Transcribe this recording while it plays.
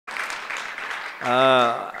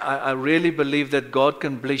I really believe that God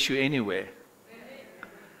can bless you anywhere.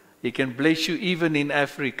 He can bless you even in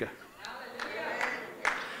Africa.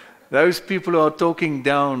 Those people who are talking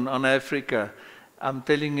down on Africa, I'm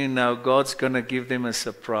telling you now, God's going to give them a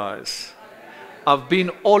surprise. I've been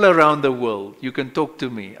all around the world. You can talk to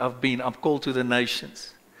me. I'm called to the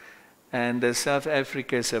nations. And South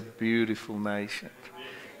Africa is a beautiful nation.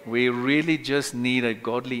 We really just need a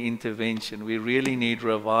godly intervention. We really need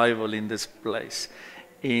revival in this place,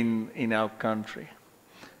 in our country.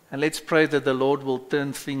 And let's pray that the Lord will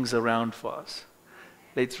turn things around for us.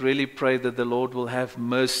 Let's really pray that the Lord will have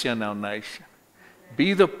mercy on our nation.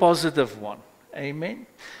 Be the positive one. Amen.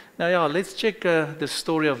 Now, let's check the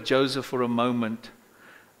story of Joseph for a moment.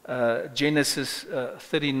 Genesis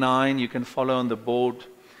 39, you can follow on the board.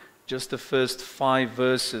 Just the first 5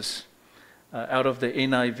 verses. Out of the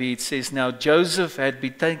NIV, it says, "Now Joseph had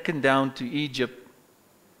been taken down to Egypt,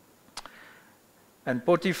 and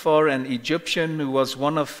Potiphar, an Egyptian who was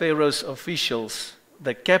one of Pharaoh's officials,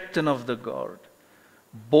 the captain of the guard,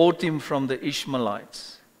 bought him from the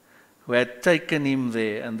Ishmaelites, who had taken him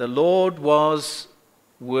there. And the Lord was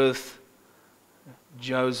with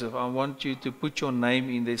Joseph." I want you to put your name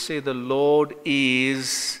in there. Say, "The Lord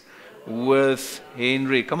is with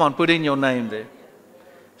Henri." Come on, put in your name there.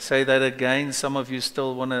 Say that again. Some of you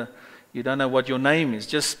still you don't know what your name is.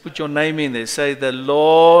 Just put your name in there. Say, "The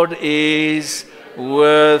Lord is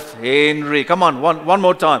with Henri." Come on, one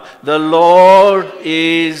more time. The Lord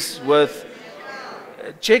is with.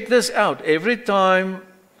 Check this out. Every time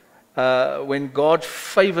when God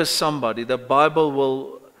favors somebody, the Bible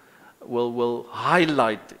will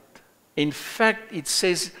highlight it. In fact, it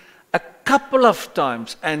says a couple of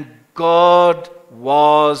times, "And God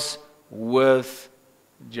was with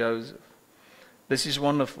Joseph." This is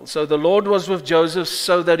wonderful. So the Lord was with Joseph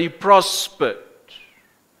so that he prospered.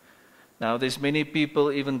 Now there's many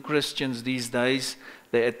people, even Christians these days,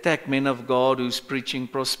 they attack men of God who's preaching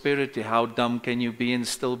prosperity. How dumb can you be and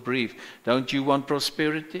still breathe? Don't you want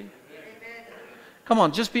prosperity? Come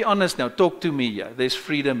on, just be honest now. Talk to me here. There's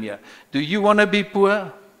freedom here. Do you want to be poor?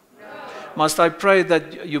 No. Must I pray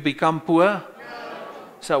that you become poor? No.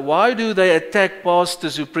 So why do they attack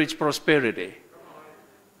pastors who preach prosperity?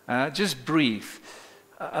 Just breathe.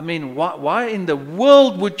 I mean, why in the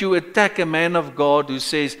world would you attack a man of God who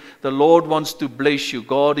says, "The Lord wants to bless you,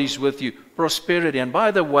 God is with you"? Prosperity. And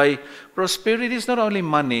by the way, prosperity is not only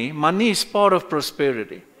money. Money is part of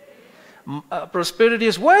prosperity. Prosperity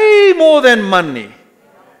is way more than money.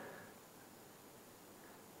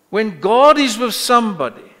 When God is with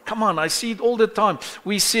somebody, come on, I see it all the time.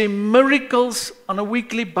 We see miracles on a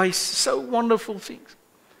weekly basis. So wonderful things.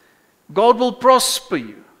 God will prosper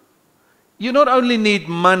you. You not only need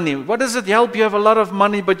money. What does it help you have a lot of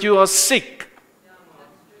money but you are sick?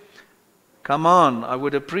 Come on, I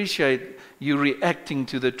would appreciate you reacting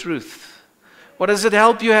to the truth. What does it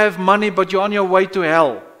help you have money but you're on your way to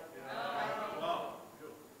hell?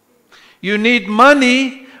 You need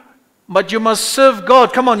money but you must serve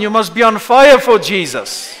God. Come on, you must be on fire for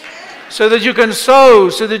Jesus. So that you can sow,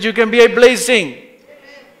 so that you can be a blessing.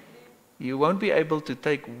 You won't be able to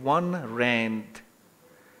take 1 rand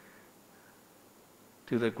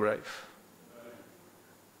to the grave.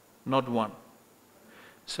 Not one.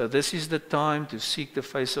 So this is the time to seek the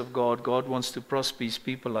face of God. God wants to prosper his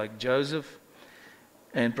people like Joseph.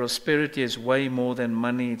 And prosperity is way more than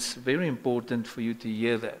money. It's very important for you to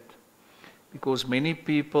hear that. Because many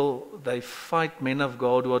people, they fight men of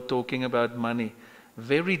God who are talking about money.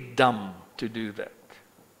 Very dumb to do that.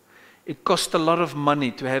 It costs a lot of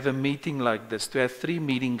money to have a meeting like this, to have 3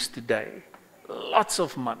 meetings today. Lots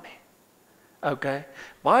of money. Okay?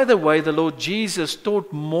 By the way, the Lord Jesus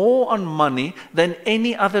taught more on money than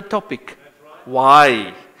any other topic.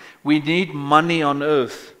 Why? We need money on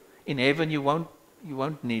earth. In heaven you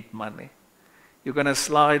won't need money. You're going to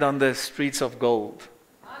slide on the streets of gold.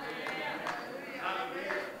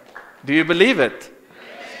 Do you believe it?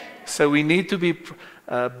 So we need to be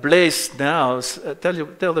blessed now.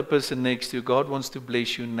 Tell the person next to you, God wants to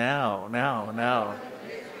bless you now.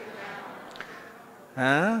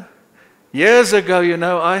 Huh? Years ago,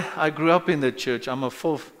 I grew up in the church. I'm a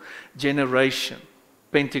 4th generation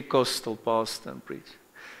Pentecostal pastor and preacher.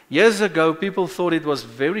 Years ago, people thought it was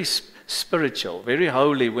very spiritual, very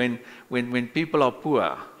holy when people are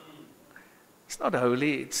poor. It's not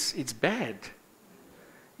holy, it's bad.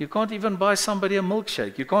 You can't even buy somebody a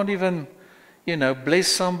milkshake. You can't even, bless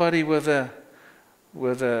somebody with a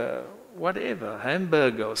whatever,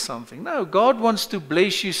 hamburger or something. No, God wants to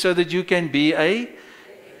bless you so that you can be a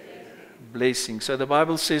blessing. So the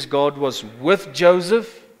Bible says God was with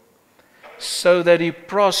Joseph so that he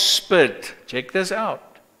prospered. Check this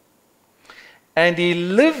out. And he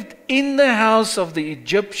lived in the house of the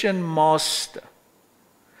Egyptian master.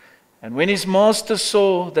 And when his master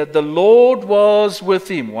saw that the Lord was with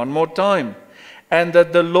him, one more time, and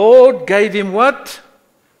that the Lord gave him what?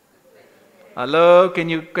 Hello, can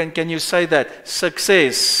you say that?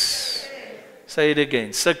 Success. Say it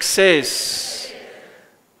again. Success.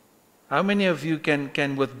 How many of you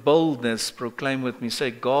can with boldness proclaim with me,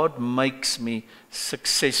 say, God makes me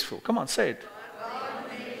successful. Come on, say it.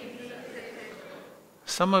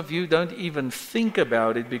 Some of you don't even think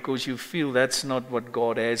about it because you feel that's not what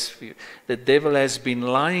God has for you. The devil has been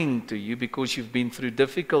lying to you because you've been through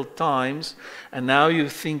difficult times and now you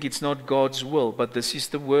think it's not God's will, but this is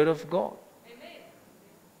the word of God. Amen.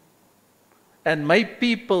 And may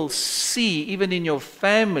people see, even in your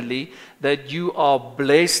family, that you are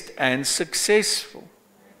blessed and successful.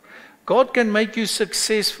 God can make you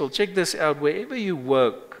successful. Check this out. Wherever you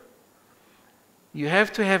work, you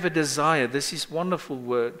have to have a desire, this is a wonderful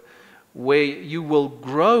word, where you will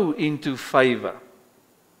grow into favor.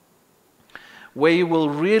 Where you will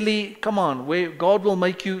really, where God will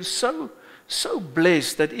make you so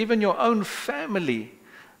blessed that even your own family,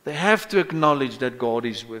 they have to acknowledge that God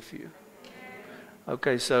is with you.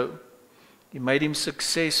 Okay, so he made him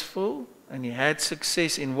successful, and he had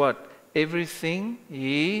success in what? Everything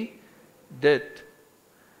he did.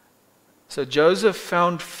 So Joseph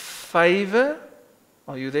found favor.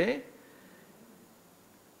 Are you there?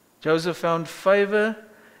 Joseph found favor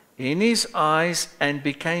in his eyes and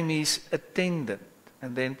became his attendant.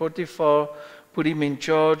 And then Potiphar put him in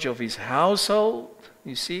charge of his household,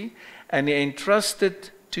 you see, and he entrusted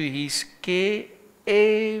to his care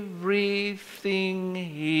everything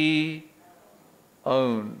he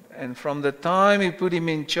owned. And from the time he put him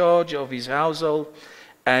in charge of his household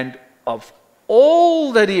and of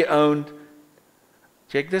all that he owned,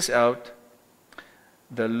 check this out,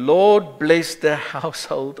 the Lord blessed the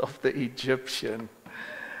household of the Egyptian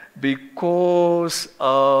because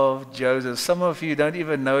of Joseph. Some of you don't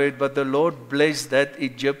even know it, but the Lord blessed that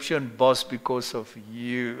Egyptian boss because of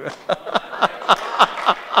you.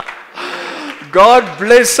 God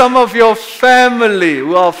bless some of your family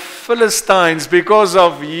who are Philistines because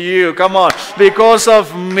of you. Come on, because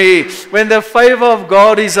of me. When the favor of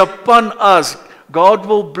God is upon us, God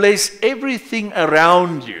will bless everything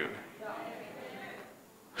around you.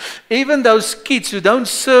 Even those kids who don't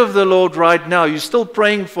serve the Lord right now, you're still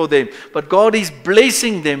praying for them. But God is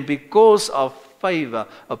blessing them because of favor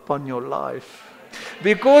upon your life.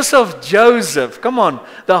 Because of Joseph, come on,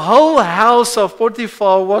 the whole house of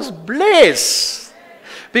Potiphar was blessed.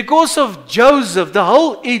 Because of Joseph, the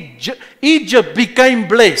whole Egypt became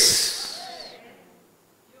blessed.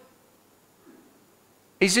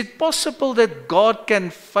 Is it possible that God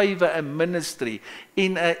can favor a ministry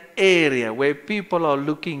in an area where people are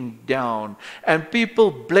looking down and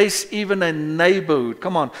people bless even a neighborhood?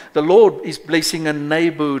 Come on, the Lord is blessing a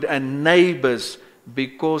neighborhood and neighbors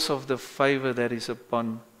because of the favor that is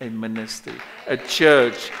upon a ministry, a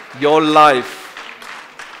church, your life.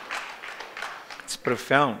 It's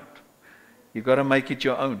profound. You've got to make it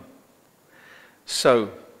your own.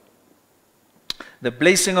 So, the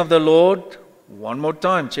blessing of the Lord, one more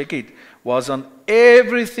time, check it, was on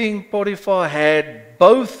everything Potiphar had,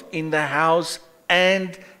 both in the house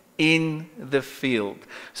and in the field.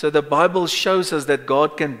 So the Bible shows us that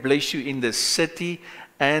God can bless you in the city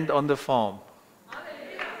and on the farm.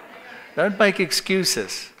 Don't make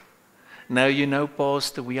excuses. Now, you know,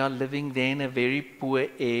 Pastor, we are living there in a very poor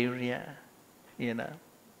area, you know.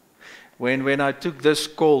 When I took this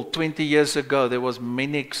call 20 years ago, there was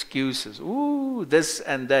many excuses. Ooh, this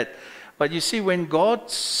and that. But you see, when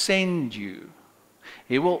God sends you,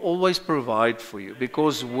 He will always provide for you.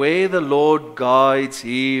 Because where the Lord guides,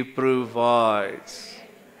 He provides.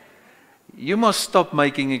 You must stop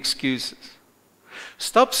making excuses.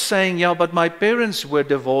 Stop saying, yeah, but my parents were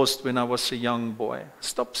divorced when I was a young boy.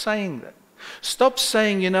 Stop saying that. Stop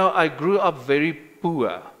saying, you know, I grew up very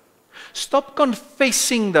poor. Stop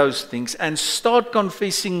confessing those things and start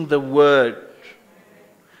confessing the word.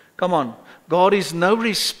 Come on. God is no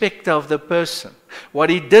respecter of the person. What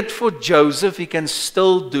He did for Joseph, He can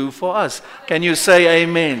still do for us. Can you say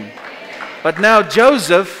amen? But now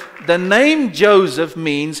Joseph, the name Joseph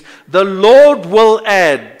means the Lord will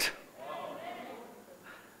add.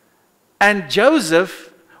 And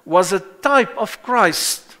Joseph was a type of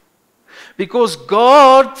Christ. Because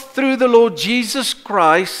God, through the Lord Jesus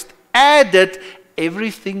Christ, added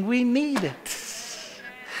everything we needed.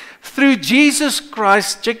 through Jesus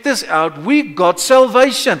Christ, check this out, we got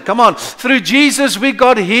salvation. Come on. Through Jesus we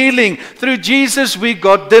got healing. Through Jesus we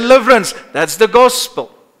got deliverance. That's the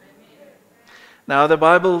gospel. Now the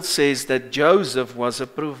Bible says that Joseph was a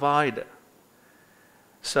provider.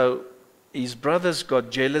 So his brothers got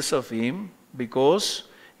jealous of him because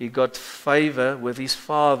he got favor with his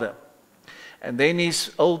father. And then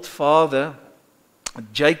his old father,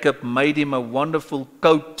 Jacob, made him a wonderful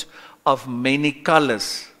coat of many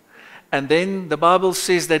colors. And then the Bible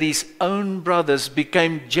says that his own brothers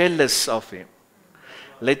became jealous of him.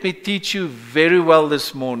 Let me teach you very well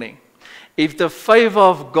this morning. If the favor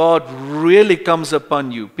of God really comes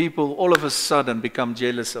upon you, people all of a sudden become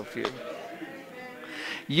jealous of you.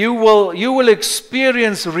 You will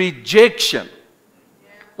experience rejection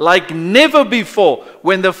like never before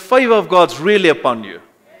when the favor of God's really upon you.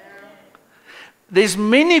 There's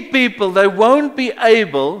many people, they won't be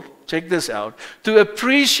able, check this out, to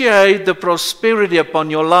appreciate the prosperity upon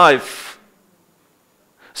your life.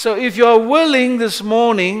 So if you are willing this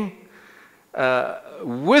morning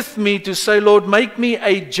with me to say, Lord, make me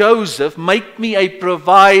a Joseph, make me a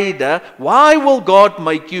provider. Why will God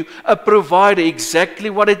make you a provider? Exactly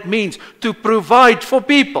what it means, to provide for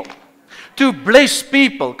people, to bless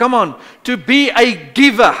people. Come on, to be a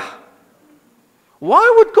giver.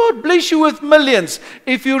 Why would God bless you with millions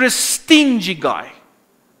if you're a stingy guy?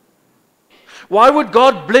 Why would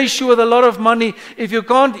God bless you with a lot of money if you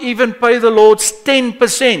can't even pay the Lord's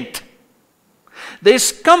 10%?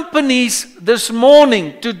 There's companies this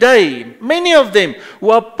morning, today, many of them,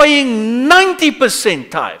 who are paying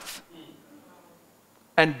 90% tithe.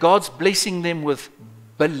 And God's blessing them with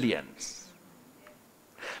billions.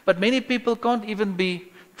 But many people can't even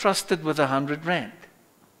be trusted with 100 rand.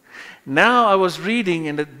 Now I was reading,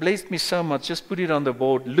 and it blessed me so much, just put it on the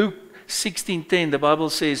board. Luke 16:10, the Bible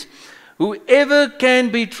says, whoever can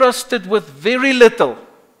be trusted with very little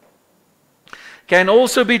can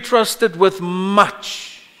also be trusted with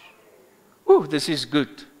much. Oh, this is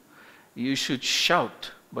good. You should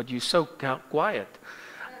shout, but you're so quiet.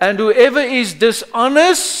 And whoever is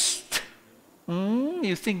dishonest,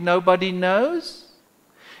 you think nobody knows?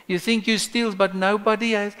 You think you steal, but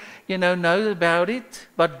nobody has, knows about it,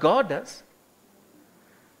 but God does.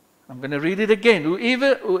 I'm going to read it again.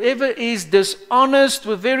 Whoever is dishonest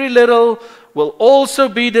with very little will also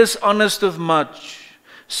be dishonest with much.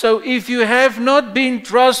 So if you have not been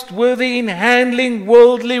trustworthy in handling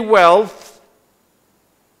worldly wealth,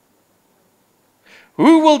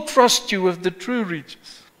 who will trust you with the true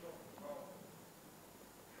riches?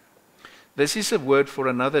 This is a word for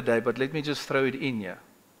another day, but let me just throw it in here.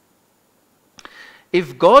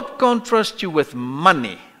 If God can't trust you with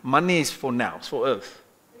money, money is for now, it's for earth.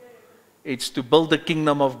 It's to build the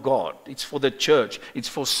kingdom of God. It's for the church. It's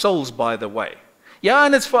for souls, by the way. Yeah,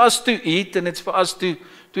 and it's for us to eat, and it's for us to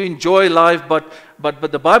enjoy life, but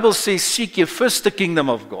the Bible says, seek ye first the kingdom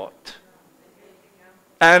of God.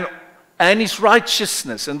 And His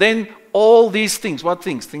righteousness. And then all these things. What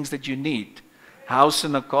things? Things that you need. House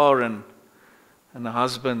and a car and a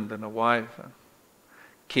husband and a wife. And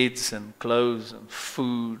kids and clothes and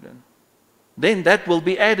food. And then that will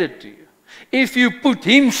be added to you. If you put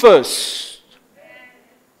Him first.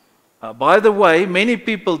 By the way, many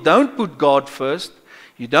people don't put God first.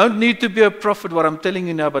 You don't need to be a prophet, what I'm telling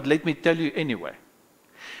you now, but let me tell you anyway.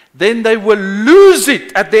 Then they will lose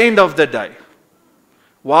it at the end of the day.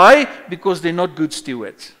 Why? Because they're not good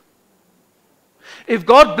stewards. If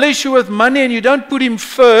God bless you with money and you don't put Him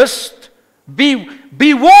first, be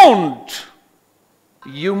warned.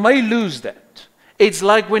 You may lose that. It's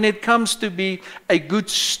like when it comes to be a good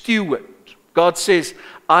steward. God says,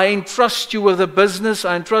 I entrust you with a business,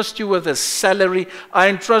 I entrust you with a salary, I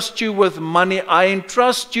entrust you with money, I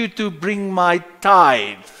entrust you to bring my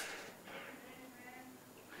tithe.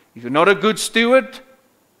 If you're not a good steward, it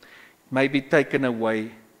may be taken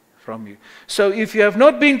away from you. So if you have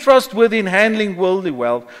not been trustworthy in handling worldly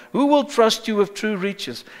wealth, who will trust you with true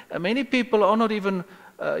riches? Many people are not even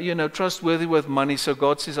trustworthy with money, so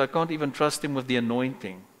God says, I can't even trust him with the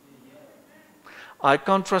anointing. I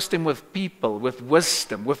can't trust him with people, with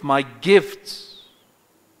wisdom, with my gifts.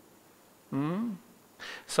 Some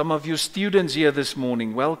of you students here this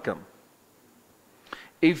morning, welcome.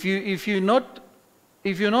 If you're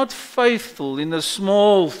not faithful in the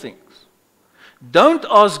small things, don't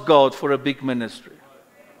ask God for a big ministry.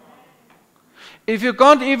 If you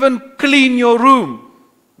can't even clean your room,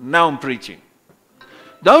 now I'm preaching.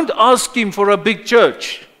 Don't ask him for a big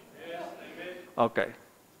church. Okay,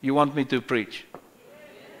 you want me to preach?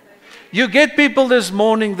 You get people this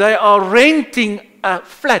morning, they are renting a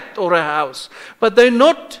flat or a house, but they're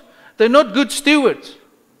not good stewards.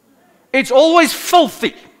 It's always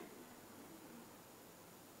filthy.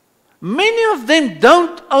 Many of them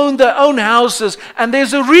don't own their own houses, and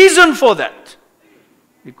there's a reason for that.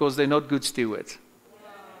 Because they're not good stewards.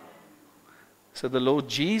 So the Lord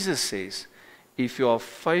Jesus says, if you are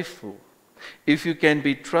faithful, if you can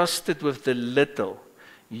be trusted with the little,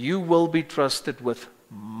 you will be trusted with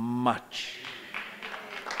much.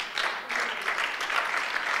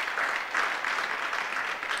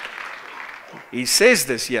 He says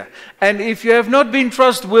this here. And if you have not been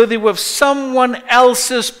trustworthy with someone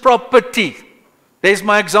else's property, there's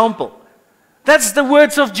my example. That's the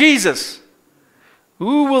words of Jesus.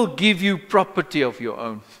 Who will give you property of your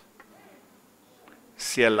own?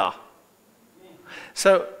 Selah.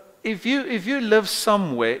 So, if you live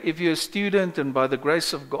somewhere, if you're a student and by the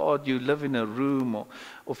grace of God you live in a room, or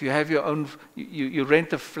if you have your own, you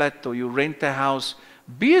rent a flat or you rent a house,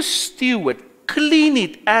 be a steward. Clean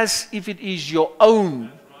it as if it is your own.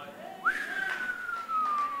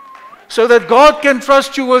 So that God can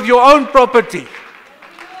trust you with your own property.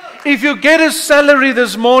 If you get a salary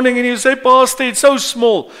this morning and you say, Pastor, it's so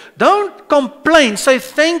small, don't complain. Say,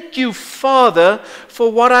 thank you, Father, for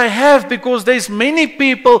what I have, because there's many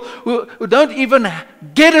people who don't even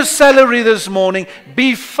get a salary this morning.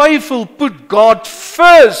 Be faithful. Put God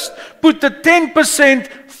first. Put the 10%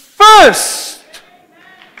 first.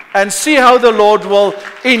 And see how the Lord will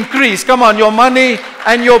increase. Come on, your money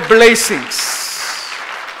and your blessings.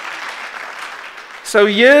 So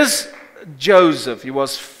here's Joseph. He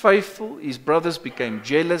was faithful. His brothers became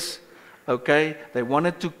jealous. Okay, they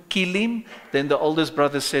wanted to kill him. Then the oldest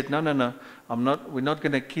brother said, no, we're not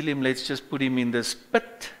going to kill him. Let's just put him in this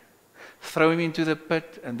pit. Throw him into the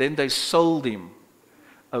pit. And then they sold him.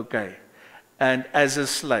 Okay, and as a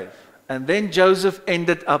slave. And then Joseph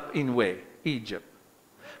ended up in where? Egypt.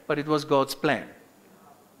 But it was God's plan.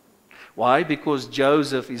 Why? Because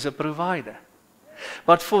Joseph is a provider.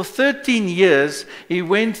 But for 13 years, he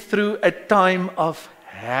went through a time of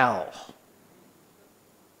hell.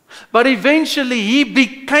 But eventually, he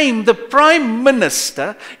became the prime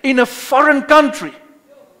minister in a foreign country.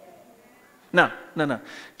 No.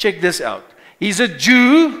 Check this out. He's a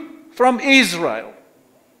Jew from Israel.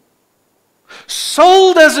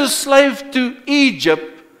 Sold as a slave to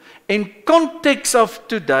Egypt. In context of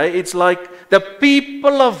today, it's like the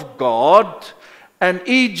people of God and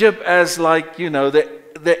Egypt as like,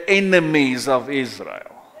 the enemies of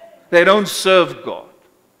Israel. They don't serve God.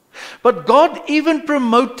 But God even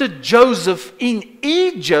promoted Joseph in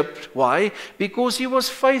Egypt. Why? Because he was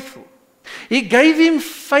faithful. He gave him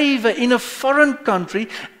favor in a foreign country,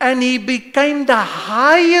 and he became the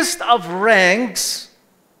highest of ranks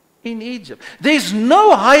in Egypt. There's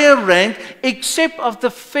no higher rank except of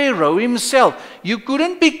the Pharaoh himself. You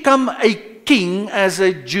couldn't become a king as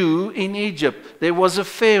a Jew in Egypt. There was a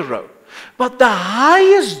Pharaoh. But the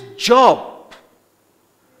highest job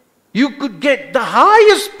you could get, the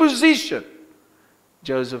highest position,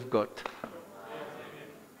 Joseph got.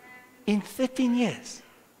 In 13 years.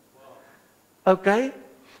 Okay?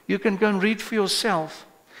 You can go and read for yourself.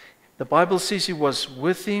 The Bible says he was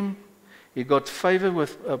with him. He got favor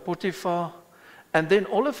with Potiphar. And then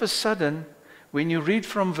all of a sudden, when you read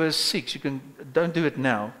from verse 6, don't do it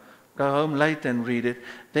now. Go home late and read it.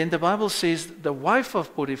 Then the Bible says the wife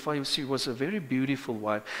of Potiphar, she was a very beautiful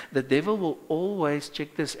wife. The devil will always,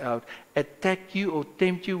 check this out, attack you or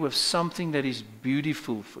tempt you with something that is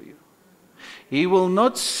beautiful for you. He will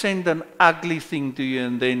not send an ugly thing to you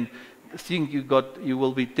and then think you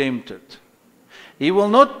will be tempted. He will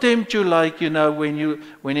not tempt you like,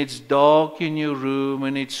 when it's dark in your room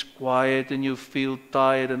and it's quiet and you feel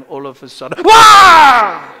tired and all of a sudden,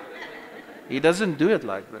 Wah! He doesn't do it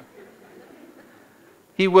like that.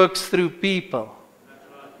 He works through people.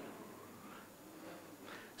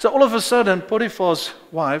 So all of a sudden, Potiphar's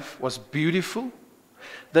wife was beautiful.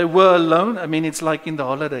 They were alone. I mean, it's like in the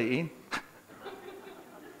Holiday Inn.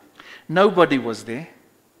 Nobody was there.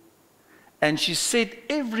 And she said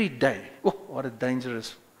every day, oh, what a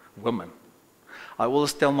dangerous woman. I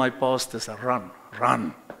always tell my pastors,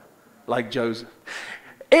 run, like Joseph.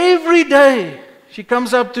 Every day, she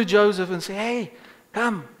comes up to Joseph and says, hey,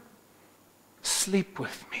 come, sleep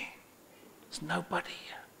with me. There's nobody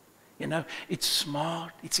here. It's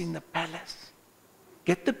smart, it's in the palace.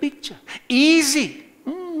 Get the picture. Easy,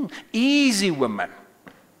 easy woman.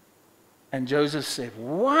 And Joseph said,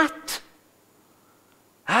 what?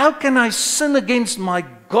 How can I sin against my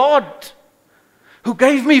God who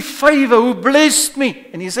gave me favor, who blessed me?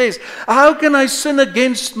 And he says, how can I sin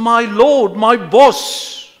against my Lord, my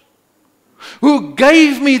boss, who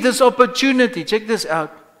gave me this opportunity? Check this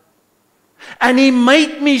out. And he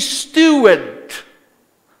made me steward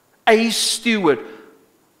a steward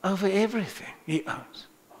over everything he owns.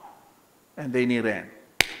 And then he ran.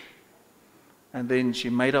 And then she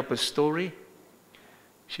made up a story.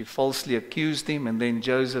 She falsely accused him, and then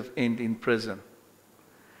Joseph ended in prison.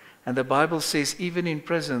 And the Bible says, even in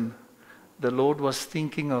prison, the Lord was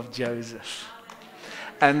thinking of Joseph.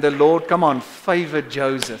 And the Lord, come on, favored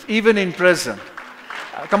Joseph, even in prison.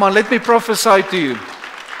 Come on, let me prophesy to you.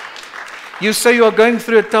 You say you are going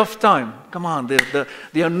through a tough time. Come on, the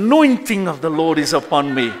anointing of the Lord is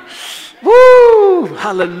upon me. Woo!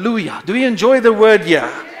 Hallelujah. Do you enjoy the word here?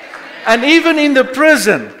 And even in the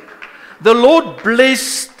prison, the Lord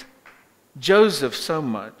blessed Joseph so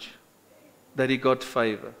much that he got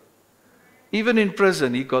favor. Even in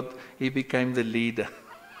prison, he became the leader.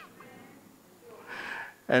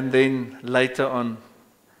 And then later on,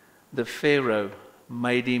 the Pharaoh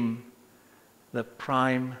made him the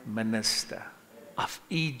prime minister of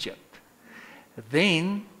Egypt.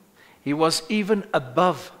 Then he was even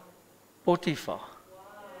above Potiphar.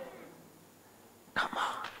 Come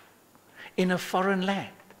on. In a foreign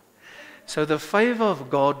land. So the favor of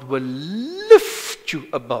God will lift you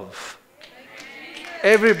above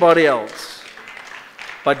everybody else.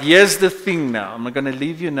 But here's the thing now. I'm going to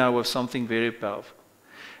leave you now with something very powerful.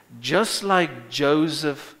 Just like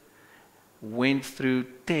Joseph went through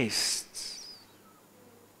tests.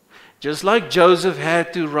 Just like Joseph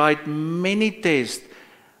had to write many tests,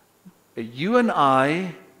 you and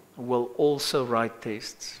I will also write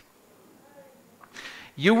tests.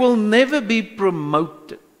 You will never be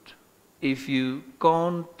promoted if you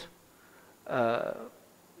can't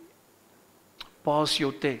pass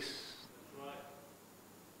your test.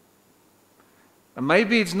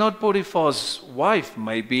 Maybe it's not Potiphar's wife,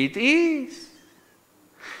 maybe it is.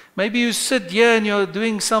 Maybe you sit here and you're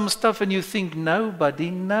doing some stuff and you think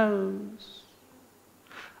nobody knows.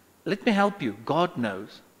 Let me help you. God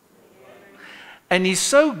knows. And He's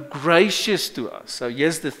so gracious to us. So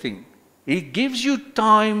here's the thing. He gives you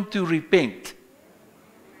time to repent.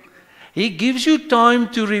 He gives you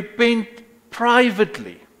time to repent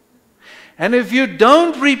privately. And if you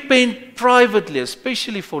don't repent privately,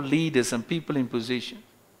 especially for leaders and people in position,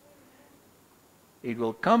 it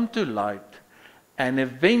will come to light and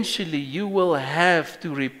eventually you will have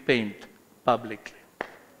to repent publicly.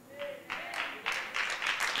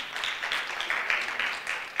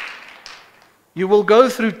 You will go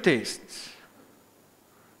through tests.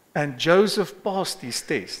 And Joseph passed his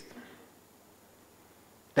test.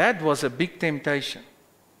 That was a big temptation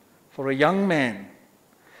for a young man.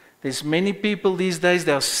 There's many people these days,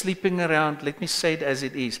 they are sleeping around. Let me say it as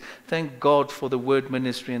it is. Thank God for the word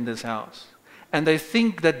ministry in this house. And they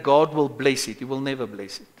think that God will bless it. He will never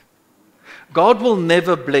bless it. God will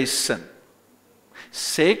never bless sin.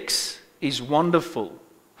 Sex is wonderful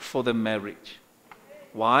for the marriage.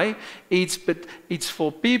 Why? It's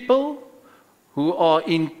for people who are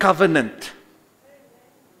in covenant.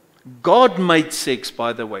 God made sex,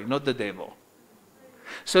 by the way, not the devil.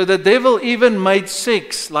 So the devil even made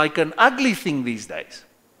sex like an ugly thing these days.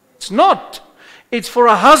 It's not. It's for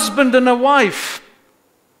a husband and a wife.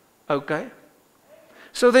 Okay?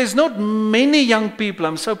 So there's not many young people.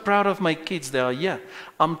 I'm so proud of my kids. They are here.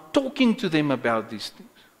 I'm talking to them about these things.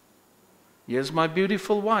 Here's my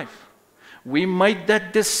beautiful wife. We made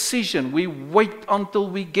that decision. We wait until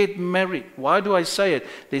we get married. Why do I say it?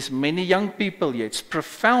 There's many young people here. It's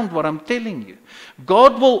profound what I'm telling you.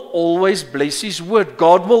 God will always bless His word.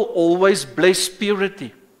 God will always bless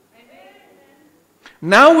purity.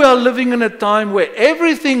 Now we are living in a time where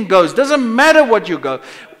everything goes. Doesn't matter what you go.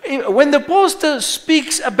 When the pastor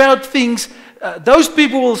speaks about things, those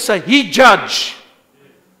people will say, he judge.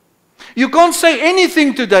 You can't say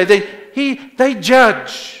anything today. They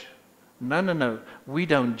judge. No. We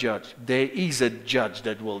don't judge. There is a judge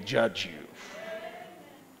that will judge you.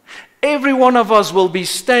 Every one of us will be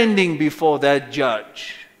standing before that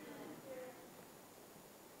judge.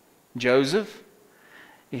 Joseph,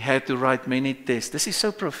 he had to write many tests. This is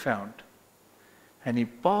so profound. And he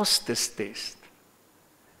passed this test.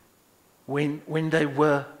 When they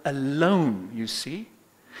were alone, you see.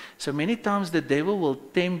 So many times the devil will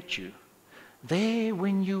tempt you. There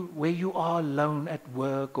where you are alone at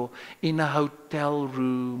work or in a hotel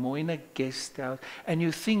room or in a guest house and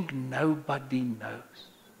you think nobody knows.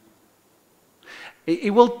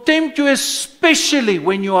 It will tempt you especially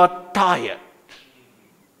when you are tired.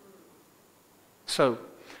 So,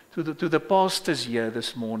 to the pastors here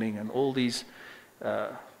this morning and all these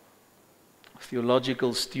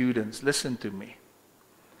theological students, listen to me.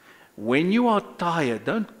 When you are tired,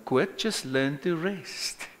 don't quit, just learn to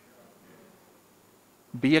rest.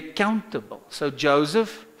 Be accountable. So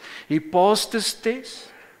Joseph, he passed his test.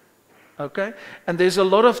 Okay? And there's a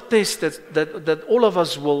lot of tests that all of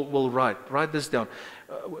us will write. Write this down.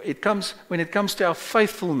 When it comes to our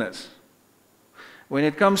faithfulness, when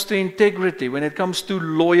it comes to integrity, when it comes to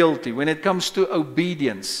loyalty, when it comes to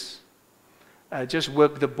obedience, just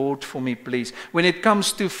work the board for me, please. When it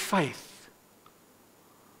comes to faith,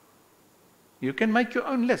 you can make your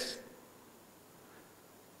own list.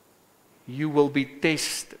 You will be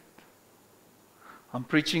tested. I'm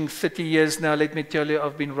preaching 30 years now. Let me tell you,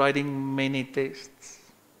 I've been writing many tests.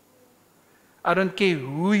 I don't care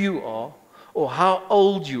who you are or how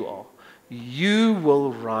old you are. You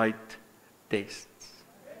will write tests.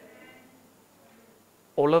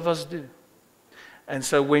 All of us do. And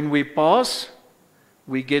so when we pass,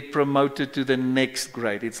 we get promoted to the next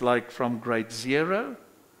grade. It's like from grade 0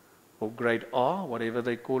 or grade R, whatever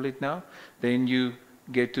they call it now. Then you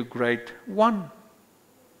get to grade 1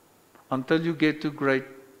 until you get to grade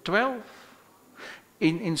 12.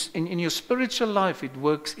 In your spiritual life, it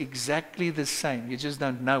works exactly the same. You just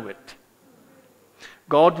don't know it.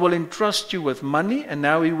 God will entrust you with money, and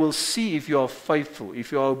now He will see if you are faithful,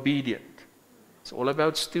 if you are obedient. It's all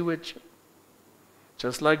about stewardship.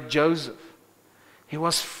 Just like Joseph. He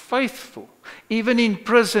was faithful. Even in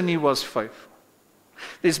prison, he was faithful.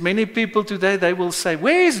 There's many people today, they will say,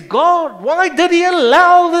 where is God? Why did He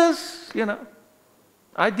allow this? You know,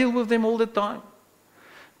 I deal with them all the time.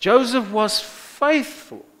 Joseph was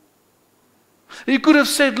faithful. He could have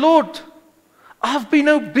said, Lord, I've been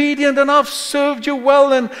obedient and I've served you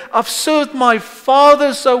well and I've served my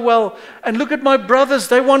father so well. And look at my brothers,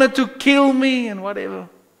 they wanted to kill me and whatever.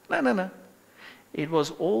 No. It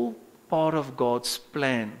was all part of God's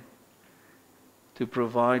plan to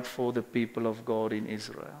provide for the people of God in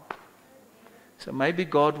Israel. So maybe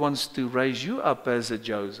God wants to raise you up as a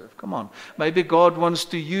Joseph. Come on. Maybe God wants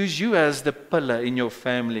to use you as the pillar in your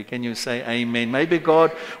family. Can you say amen? Maybe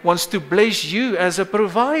God wants to bless you as a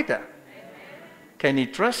provider. Amen. Can He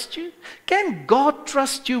trust you? Can God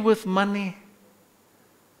trust you with money?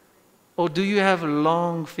 Or do you have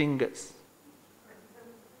long fingers?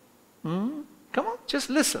 Come on, just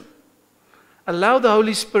listen. Allow the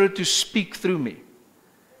Holy Spirit to speak through me.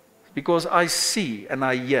 Because I see and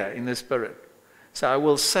I hear in the Spirit. So I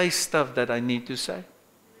will say stuff that I need to say.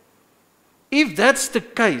 If that's the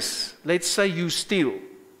case, let's say you steal,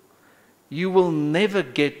 you will never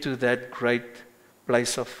get to that great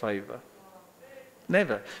place of favor.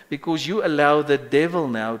 Never. Because you allow the devil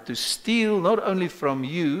now to steal not only from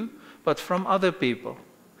you, but from other people.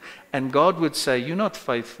 And God would say, you're not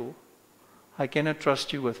faithful. I cannot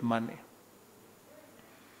trust you with money.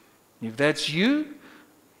 If that's you,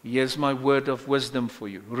 here's my word of wisdom for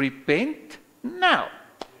you. Repent now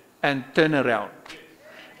and turn around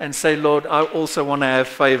and say, Lord, I also want to have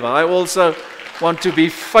favor. I also want to be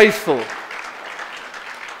faithful.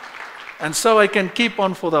 And so I can keep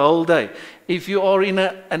on for the whole day. If you are in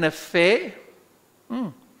an affair,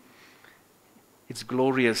 it's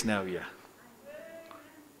glorious now here.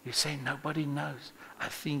 You say, nobody knows. I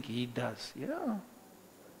think he does. Yeah.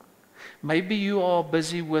 Maybe you are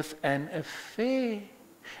busy with an affair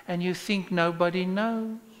and you think nobody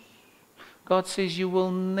knows. God says you will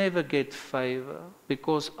never get favor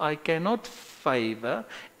because I cannot favor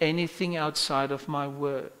anything outside of my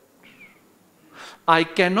word. I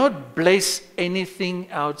cannot bless anything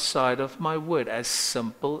outside of my word. As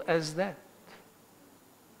simple as that.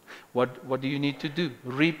 What do you need to do?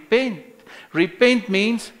 Repent. Repent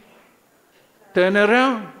means turn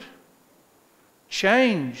around.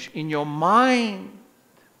 Change in your mind.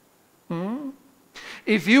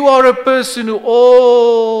 If you are a person who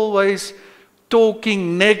always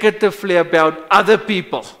talking negatively about other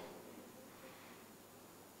people,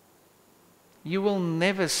 you will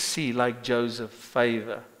never see, like Joseph,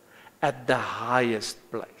 favor at the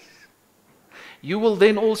highest place. You will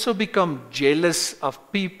then also become jealous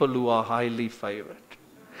of people who are highly favored.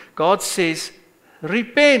 God says,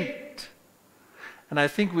 repent. And I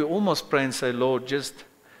think we almost pray and say, Lord, just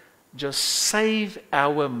save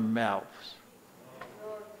our mouths.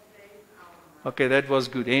 Okay, that was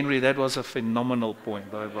good. Henry, that was a phenomenal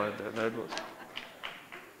point. That was.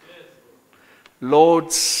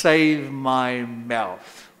 Lord, save my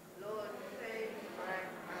mouth. Lord, save my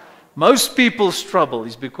mouth. Most people's trouble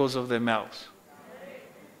is because of their mouths.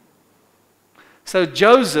 So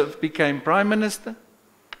Joseph became prime minister.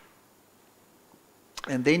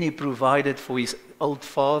 And then he provided for his old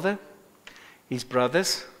father, his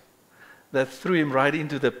brothers, that threw him right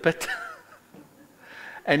into the pit.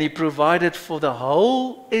 And he provided for the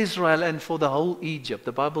whole Israel and for the whole Egypt.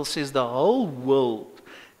 The Bible says the whole world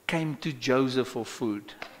came to Joseph for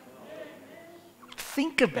food.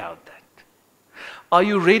 Think about that. Are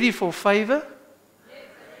you ready for favor?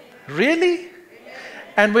 Really?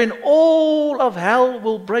 And when all of hell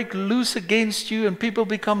will break loose against you and people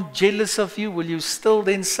become jealous of you, will you still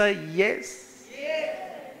then say yes?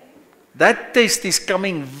 That test is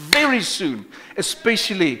coming very soon,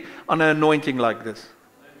 especially on an anointing like this.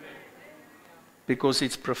 Because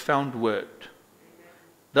it's profound word.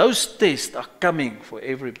 Those tests are coming for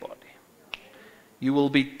everybody. You will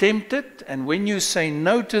be tempted, and when you say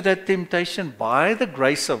no to that temptation, by the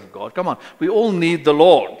grace of God, come on, we all need the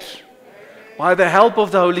Lord. By the help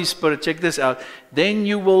of the Holy Spirit, check this out, then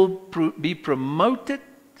you will be promoted.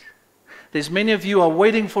 There's many of you are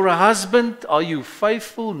waiting for a husband. Are you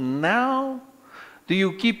faithful now? Do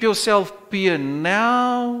you keep yourself pure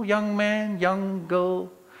now, young man, young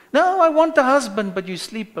girl? No, I want a husband, but you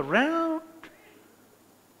sleep around.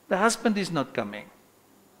 The husband is not coming.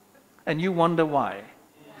 And you wonder why.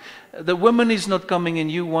 The woman is not coming and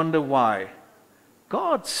you wonder why.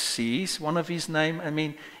 God sees, one of his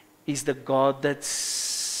name, is the God that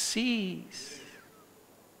sees.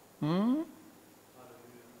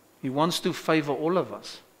 He wants to favor all of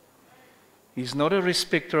us. He's not a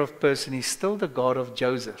respecter of person. He's still the God of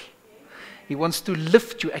Joseph. He wants to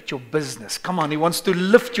lift you at your business. Come on, he wants to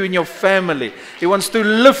lift you in your family. He wants to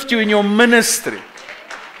lift you in your ministry.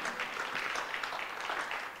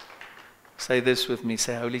 Say this with me.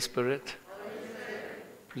 Say, Holy Spirit,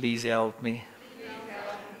 please help me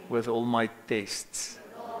with all my tests.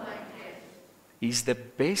 He's the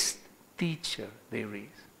best teacher there is.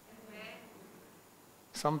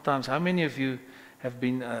 Sometimes, how many of you have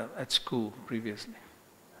been at school previously?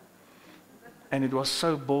 And it was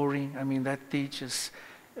so boring. That teacher,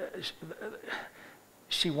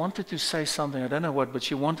 she wanted to say something. I don't know what, but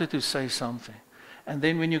she wanted to say something. And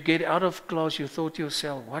then when you get out of class, you thought to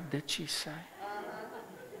yourself, what did she say?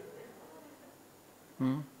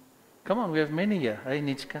 Come on, we have many here. Hey,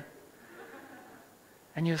 Nitschka.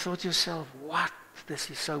 And you thought to yourself, what?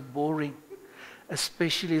 This is so boring.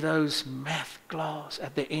 Especially those math class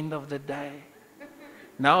at the end of the day.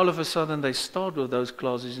 Now all of a sudden they start with those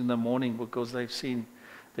classes in the morning because they've seen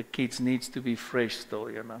the kids needs to be fresh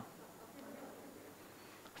still, you know.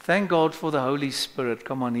 Thank God for the Holy Spirit.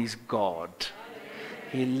 Come on, he's God.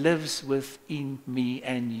 He lives within me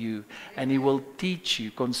and you. And he will teach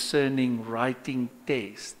you concerning writing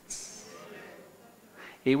tests.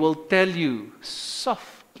 He will tell you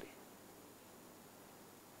softly,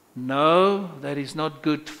 no, that is not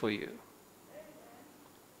good for you.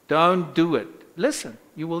 Don't do it. Listen,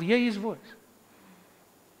 you will hear his voice.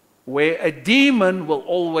 Where a demon will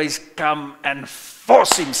always come and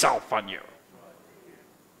force himself on you.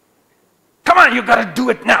 Come on, you got to do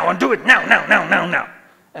it now and do it now.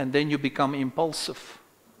 And then you become impulsive.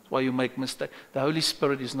 That's why you make mistakes. The Holy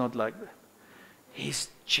Spirit is not like that. He's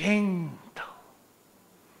gentle.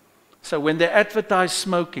 So when they advertise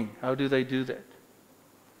smoking, how do they do that?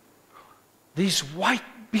 These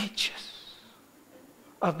white beaches.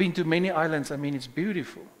 I've been to many islands. It's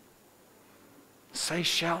beautiful.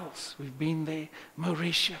 Seychelles, we've been there.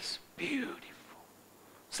 Mauritius, beautiful.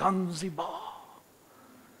 Zanzibar.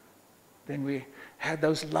 Then we had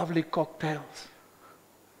those lovely cocktails.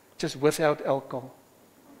 Just without alcohol.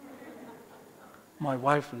 My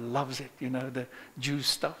wife loves it, the juice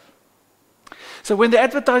stuff. So when they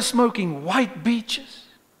advertise smoking, white beaches.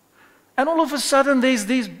 And all of a sudden there's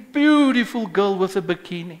this beautiful girl with a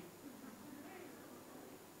bikini.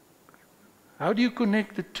 How do you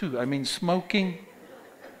connect the two? Smoking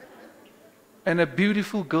and a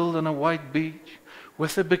beautiful girl on a white beach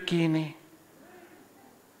with a bikini.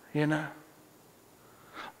 And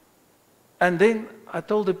then I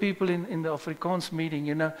told the people in the Afrikaans meeting,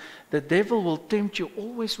 the devil will tempt you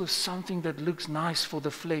always with something that looks nice for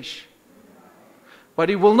the flesh. But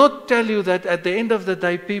he will not tell you that at the end of the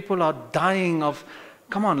day, people are dying of,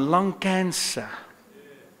 lung cancer.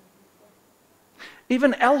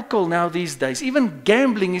 Even alcohol now these days, even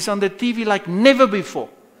gambling is on the TV like never before.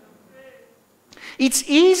 It's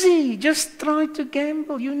easy, just try to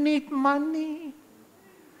gamble, you need money.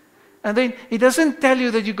 And then he doesn't tell you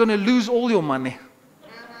that you're going to lose all your money.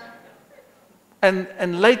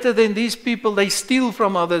 And later then these people, they steal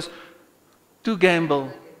from others to gamble.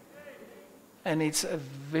 And it's a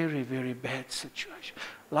very, very bad situation.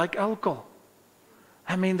 Like alcohol.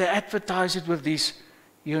 They advertise it with these,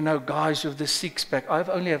 guys with the six-pack. I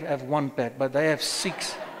only have one pack, but they have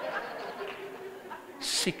six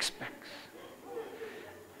packs.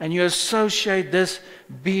 And you associate this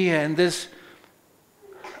beer and this,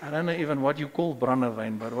 I don't know even what you call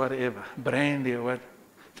brandewijn, but whatever, brandy or what.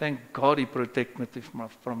 Thank God he protected me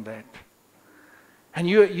from that. And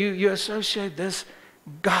you associate this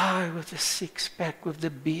guy with the six-pack, with the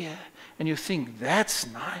beer, and you think, that's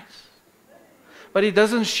nice. But it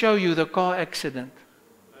doesn't show you the car accident.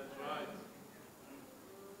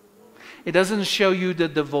 It doesn't show you the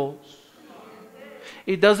divorce.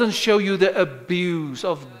 It doesn't show you the abuse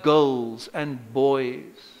of girls and boys.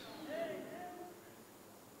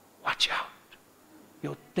 Watch out.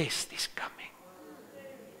 Your test is coming.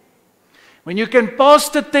 When you can pass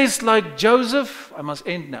the test like Joseph, I must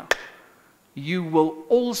end now, you will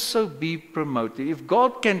also be promoted. If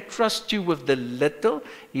God can trust you with the little,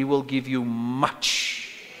 He will give you much.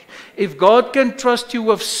 If God can trust you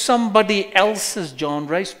with somebody else's, John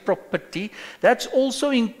Ray's property, that's also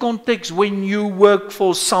in context when you work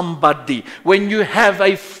for somebody, when you have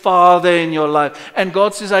a father in your life. And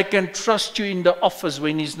God says, I can trust you in the office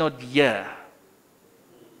when He's not here.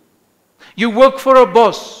 You work for a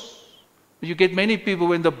boss. You get many people,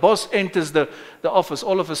 when the boss enters the office,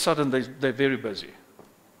 all of a sudden they're very busy.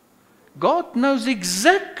 God knows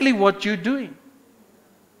exactly what you're doing.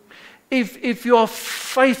 If you are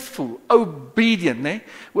faithful, obedient,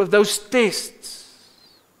 with those tests,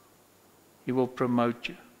 He will promote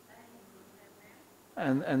you.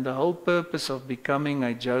 And the whole purpose of becoming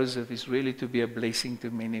a Joseph is really to be a blessing to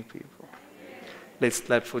many people. Let's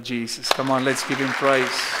clap for Jesus. Come on, let's give Him praise.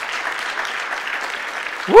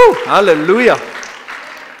 Woo! Hallelujah!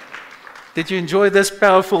 Did you enjoy this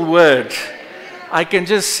powerful word? I can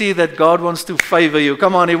just see that God wants to favor you.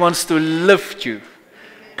 Come on, He wants to lift you.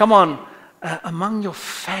 Come on, among your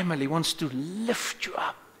family, He wants to lift you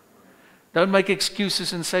up. Don't make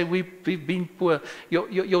excuses and say, we've been poor.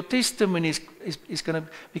 Your testimony is going to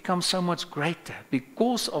become so much greater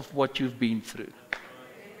because of what you've been through.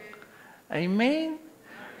 Amen?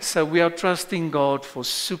 So we are trusting God for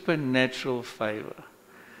supernatural favor.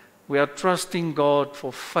 We are trusting God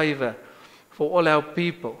for favor for all our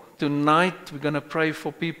people. Tonight we're going to pray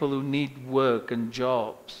for people who need work and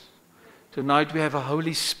jobs. Tonight we have a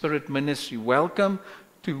Holy Spirit ministry. Welcome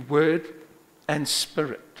to Word and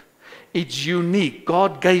Spirit. It's unique.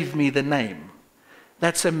 God gave me the name.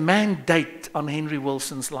 That's a mandate on Henri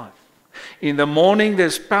Wilson's life. In the morning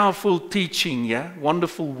there's powerful teaching,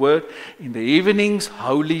 wonderful word. In the evenings,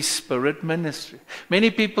 Holy Spirit ministry.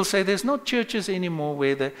 Many people say there's not churches anymore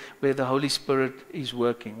where the Holy Spirit is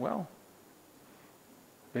working. Well,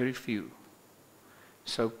 very few.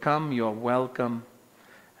 So come, you're welcome.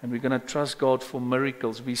 And we're going to trust God for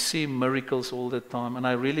miracles. We see miracles all the time. And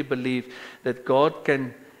I really believe that God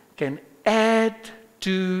can add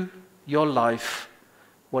to your life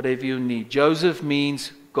whatever you need. Joseph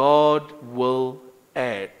means God will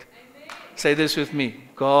add. Amen. Say this with me.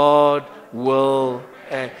 God will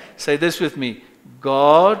add. Say this with me.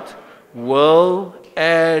 God will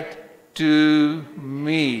add to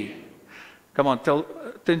me. Come on,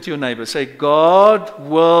 turn to your neighbor. Say, God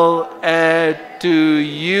will add to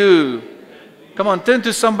you. Come on, turn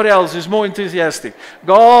to somebody else who's more enthusiastic.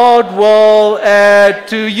 God will add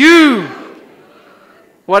to you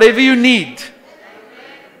whatever you need.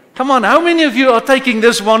 Come on, how many of you are taking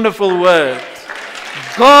this wonderful word?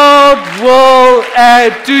 God will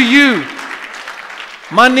add to you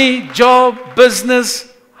money, job,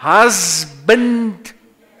 business, husband,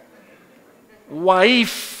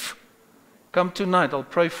 wife. Come tonight, I'll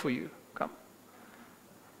pray for you. Come.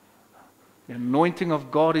 The anointing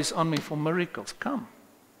of God is on me for miracles. Come.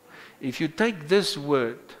 If you take this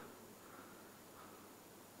word,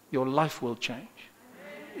 your life will change.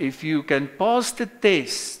 If you can pass the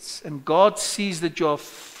tests and God sees that you are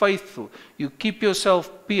faithful, you keep yourself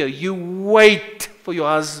pure, you wait for your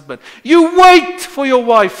husband, you wait for your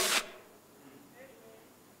wife,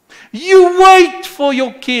 you wait for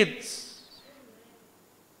your kids.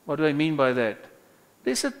 What do I mean by that?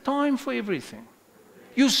 There's a time for everything.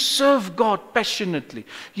 You serve God passionately.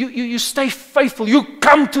 You stay faithful. You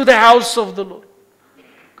come to the house of the Lord.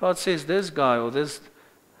 God says, this guy or this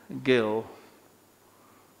girl,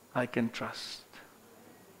 I can trust.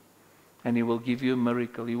 And He will give you a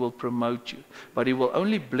miracle. He will promote you. But He will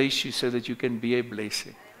only bless you so that you can be a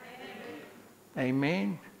blessing.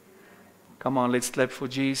 Amen. Come on, let's clap for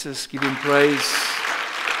Jesus. Give Him praise.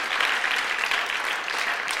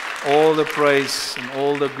 All the praise and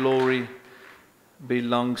all the glory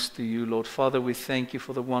belongs to you, Lord. Father, we thank you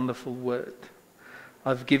for the wonderful word.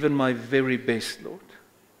 I've given my very best, Lord.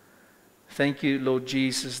 Thank you, Lord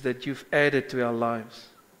Jesus, that you've added to our lives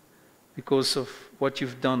because of what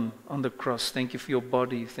you've done on the cross. Thank you for your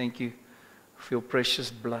body. Thank you for your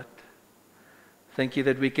precious blood. Thank you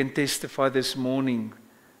that we can testify this morning.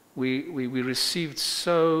 We received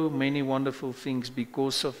so many wonderful things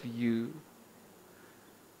because of you.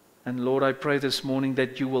 And Lord, I pray this morning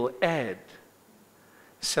that you will add.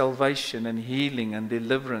 salvation and healing and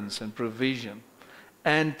deliverance and provision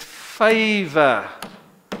and favor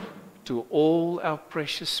to all our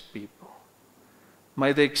precious people.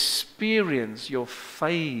 May they experience your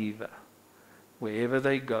favor wherever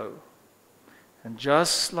they go. And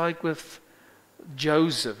just like with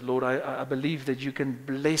Joseph, Lord, I believe that you can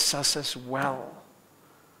bless us as well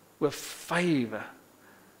with favor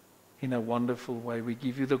in a wonderful way. We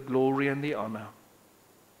give you the glory and the honor.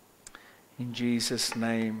 In Jesus'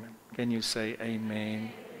 name, can you say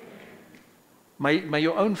amen? May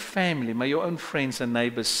your own family, may your own friends and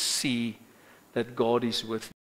neighbors see that God is with you.